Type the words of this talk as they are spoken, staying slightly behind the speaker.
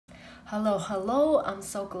Hello, I'm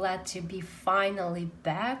so glad to be finally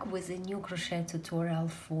back with a new crochet tutorial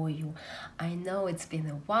for you. I know it's been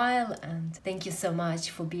a while, and thank you so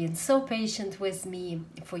much for being so patient with me,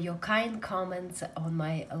 for your kind comments on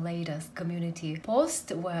my latest community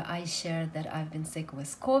post where I shared that I've been sick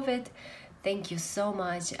with COVID. Thank you so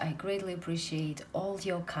much. I greatly appreciate all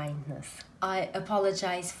your kindness. I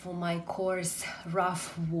apologize for my coarse,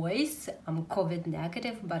 rough voice. I'm COVID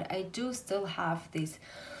negative, but I do still have these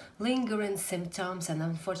lingering symptoms, and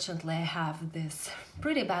unfortunately I have this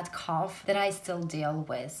pretty bad cough that I still deal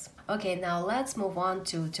with. Okay, now let's move on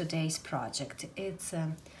to today's project. It's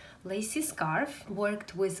a Lacy scarf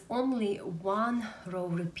worked with only one row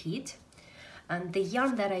repeat, and the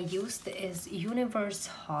yarn that I used is Univirse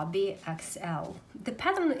Hobbii XL. The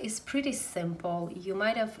pattern is pretty simple. You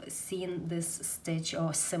might have seen this stitch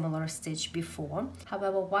or similar stitch before.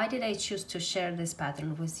 However, why did I choose to share this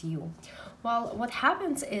pattern with you? Well, what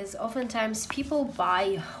happens is oftentimes people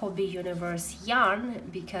buy Hobbii Universe yarn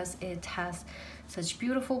because it has such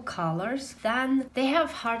beautiful colors. Then they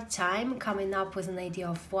have hard time coming up with an idea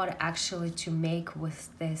of what actually to make with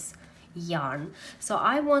this yarn. So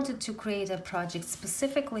I wanted to create a project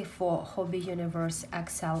specifically for Hobbii Universe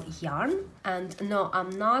XL yarn. And no, I'm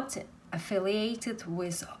not affiliated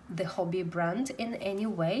with the Hobbii brand in any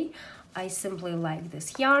way. I simply like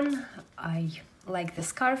this yarn. I like the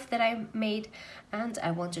scarf that I made, and I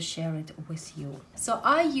want to share it with you. So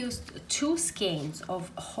I used 2 skeins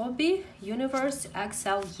of Hobbii Universe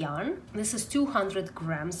XL yarn. This is 200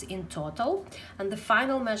 grams in total, and the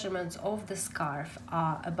final measurements of the scarf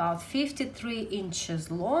are about 53 inches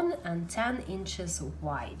long and 10 inches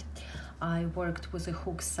wide. I worked with a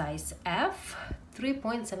hook size F,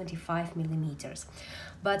 3.75 millimeters.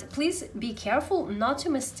 But please be careful not to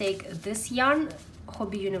mistake this yarn,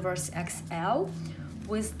 Hobbii Universe XL,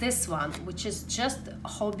 with this one, which is just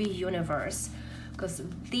Hobbii Universe, because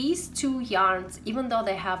these 2 yarns, even though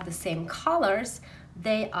they have the same colors,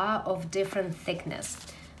 they are of different thickness.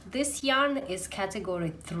 This yarn is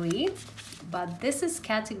category 3, but this is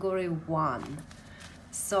category 1.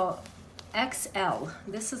 So XL,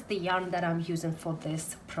 this is the yarn that I'm using for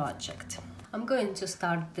this project. I'm going to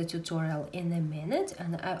start the tutorial in a minute,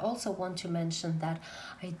 and I also want to mention that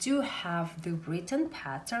I do have the written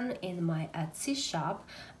pattern in my Etsy shop,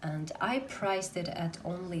 and I priced it at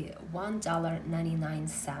only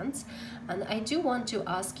 $1.99. And I do want to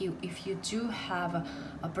ask you, if you do have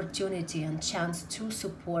opportunity and chance to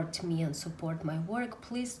support me and support my work,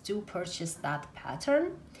 please do purchase that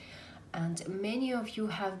pattern. And many of you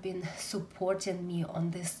have been supporting me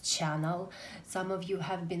on this channel. Some of you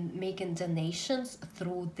have been making donations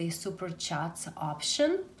through the super chats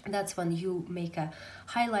option. That's when you make a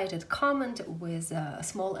highlighted comment with a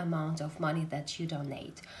small amount of money that you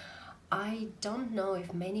donate. I don't know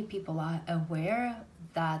if many people are aware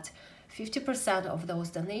that 50% of those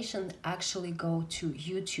donations actually go to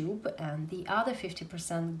YouTube, and the other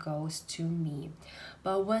 50% goes to me.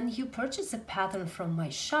 But when you purchase a pattern from my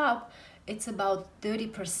shop, it's about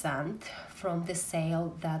 30% from the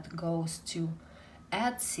sale that goes to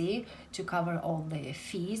Etsy to cover all the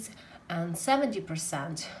fees, and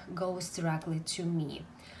 70% goes directly to me.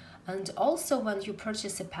 And also, when you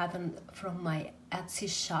purchase a pattern from my Etsy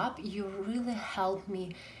shop, you really help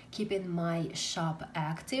me keeping my shop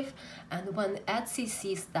active. And when Etsy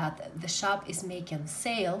sees that the shop is making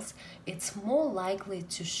sales, it's more likely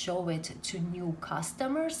to show it to new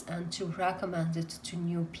customers and to recommend it to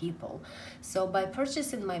new people. So by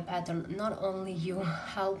purchasing my pattern, not only you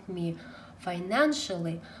help me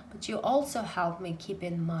financially, but you also help me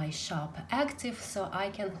keeping my shop active so I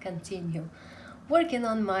can continue working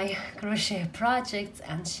on my crochet projects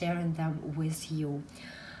and sharing them with you.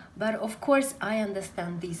 But of course, I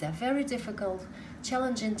understand these are very difficult,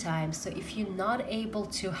 challenging times. So if you're not able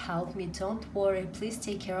to help me, don't worry. Please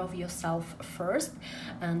take care of yourself first.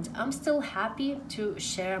 And I'm still happy to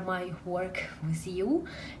share my work with you.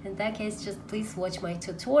 In that case, just please watch my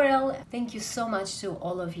tutorial. Thank you so much to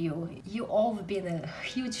all of you. You all have been a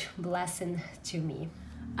huge blessing to me.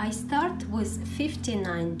 I start with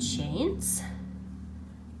 59 chains.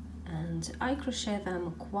 And I crochet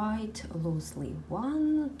them quite loosely.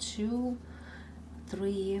 1, 2,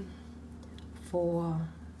 3, 4,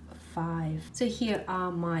 5. So here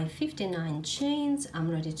are my 59 chains. I'm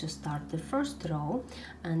ready to start the first row,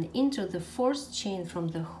 and into the 4th chain from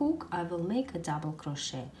the hook I will make a double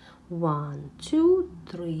crochet. 1, 2,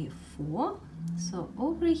 3, 4. So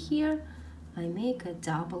over here I make a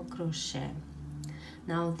double crochet.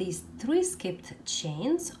 Now these 3 skipped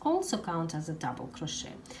chains also count as a double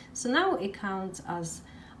crochet. So now it counts as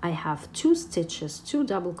I have 2 stitches, 2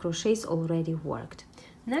 double crochets already worked.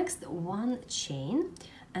 Next, 1 chain,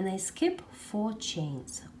 and I skip 4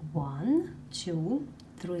 chains. 1, 2,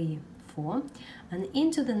 3, 4, and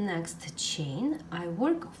into the next chain I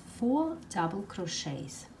work 4 double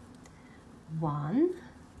crochets. 1,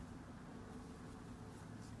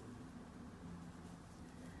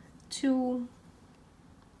 2,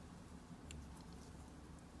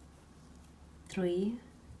 3,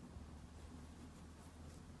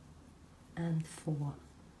 and 4.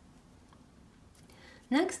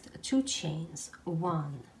 Next, 2 chains,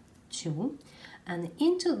 1, 2, and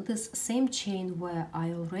into this same chain where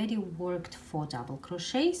I already worked 4 double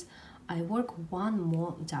crochets, I work 1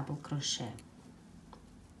 more double crochet.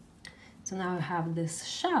 So now I have this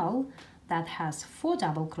shell that has 4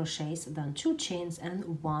 double crochets, then 2 chains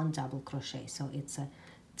and 1 double crochet, so it's a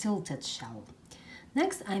tilted shell.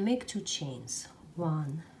 Next, I make 2 chains,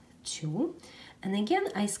 1, 2, and again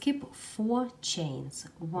I skip 4 chains,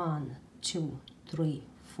 1, 2, 3,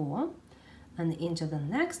 4, and into the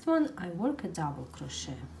next one I work a double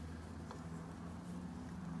crochet,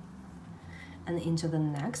 and into the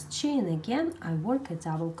next chain again I work a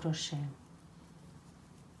double crochet.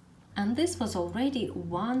 And this was already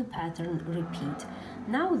 1 pattern repeat.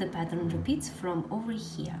 Now the pattern repeats from over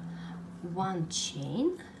here. 1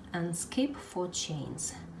 chain and skip 4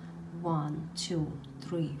 chains. 1, 2,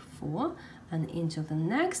 3, 4, and into the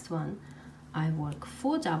next one I work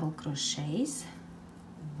 4 double crochets.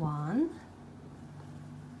 1,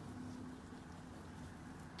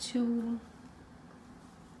 2,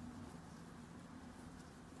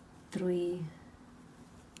 3,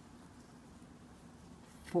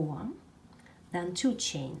 4, then 2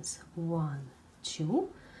 chains, 1, 2,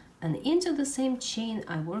 and into the same chain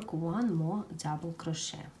I work 1 more double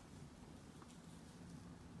crochet.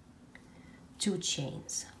 2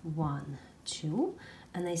 chains, 1, 2,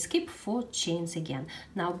 and I skip 4 chains again.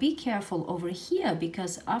 Now be careful over here,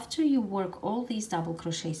 because after you work all these double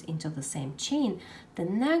crochets into the same chain, the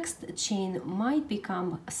next chain might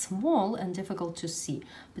become small and difficult to see,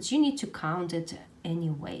 but you need to count it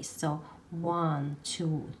anyway. So 1,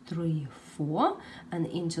 2, 3, 4, and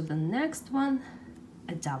into the next one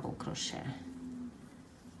a double crochet,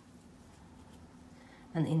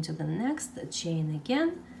 and into the next chain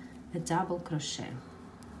again a double crochet.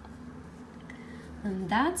 And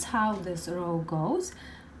that's how this row goes.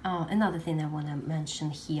 Another thing I want to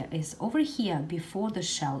mention here is over here before the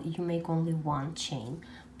shell you make only 1 chain,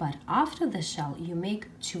 but after the shell you make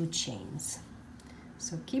 2 chains.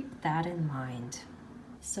 So keep that in mind.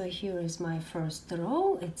 So here is my first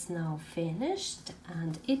row. It's now finished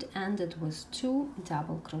and it ended with 2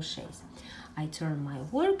 double crochets. I turn my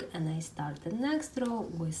work and I start the next row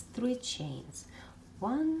with 3 chains.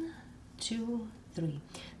 1, 2, 3.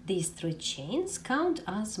 These 3 chains count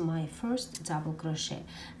as my first double crochet,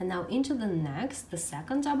 and now into the next, the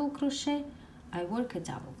second double crochet, I work a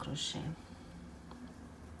double crochet.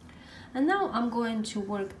 And now I'm going to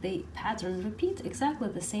work the pattern repeat exactly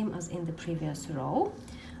the same as in the previous row,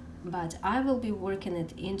 but I will be working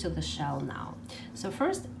it into the shell now. So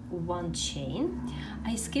first 1 chain,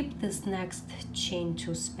 I skip this next chain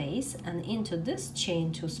 2 space, and into this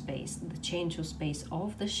chain 2 space, the chain 2 space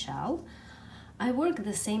of the shell, I work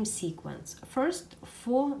the same sequence. First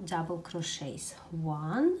 4 double crochets,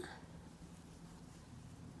 1,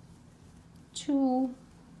 2,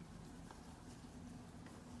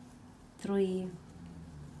 3,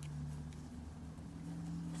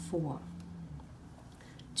 4,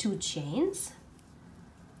 2 chains,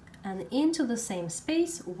 and into the same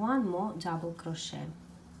space 1 more double crochet.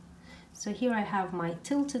 So here I have my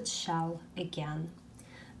tilted shell again.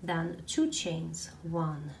 Then 2 chains,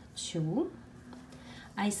 1, 2.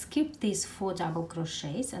 I skip these 4 double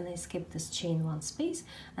crochets and I skip this chain 1 space,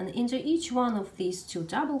 and into each one of these 2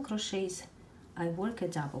 double crochets I work a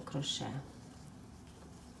double crochet.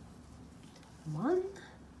 1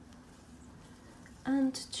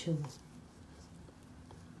 and 2.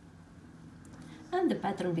 And the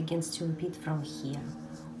pattern begins to repeat from here.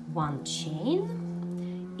 1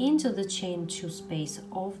 chain, into the chain 2 space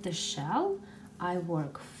of the shell I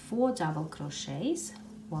work 4 double crochets.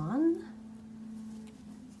 1,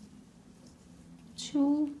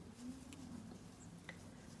 2,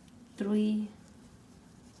 3,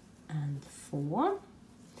 and 4,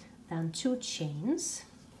 then 2 chains,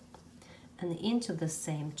 and into the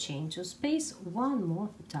same chain 2 space 1 more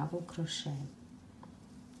double crochet.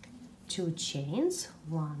 2 chains,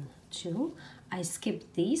 1, 2. I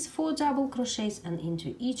skip these 4 double crochets, and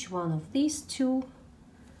into each one of these 2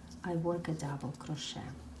 I work a double crochet.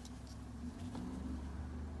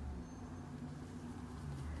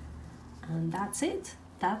 And that's it.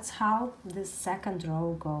 That's how this second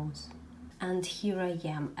row goes. And here I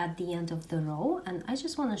am at the end of the row, and I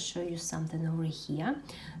just want to show you something over here.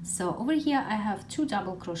 So over here I have 2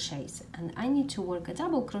 double crochets, and I need to work a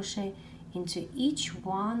double crochet into each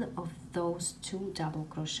one of those 2 double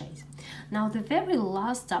crochets. Now the very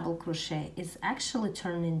last double crochet is actually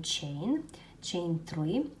turning chain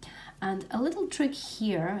 3, and a little trick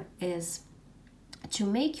here is to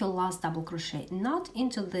make your last double crochet not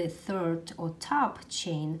into the third or top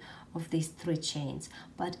chain of these 3 chains,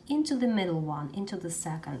 but into the middle one, into the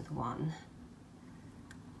second one,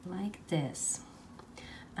 like this.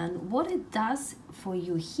 And what it does for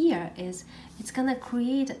you here is it's gonna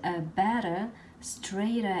create a better,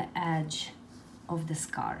 straighter edge of the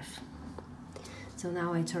scarf. So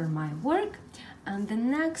now I turn my work, and the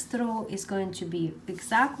next row is going to be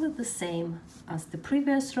exactly the same as the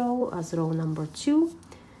previous row, as row number 2.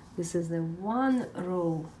 This is the 1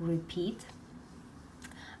 row repeat.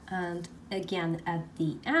 And again, at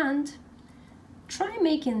the end, try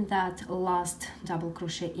making that last double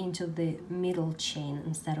crochet into the middle chain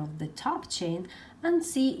instead of the top chain, and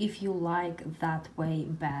see if you like that way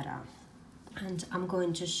better. And I'm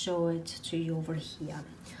going to show it to you over here,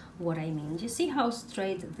 what I mean. You see how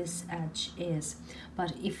straight this edge is,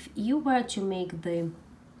 but if you were to make the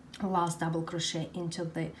last double crochet into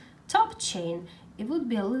the top chain, it would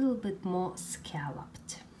be a little bit more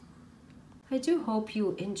scalloped. I do hope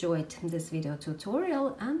you enjoyed this video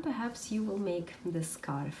tutorial, and perhaps you will make the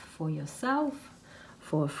scarf for yourself,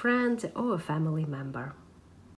 for a friend or a family member.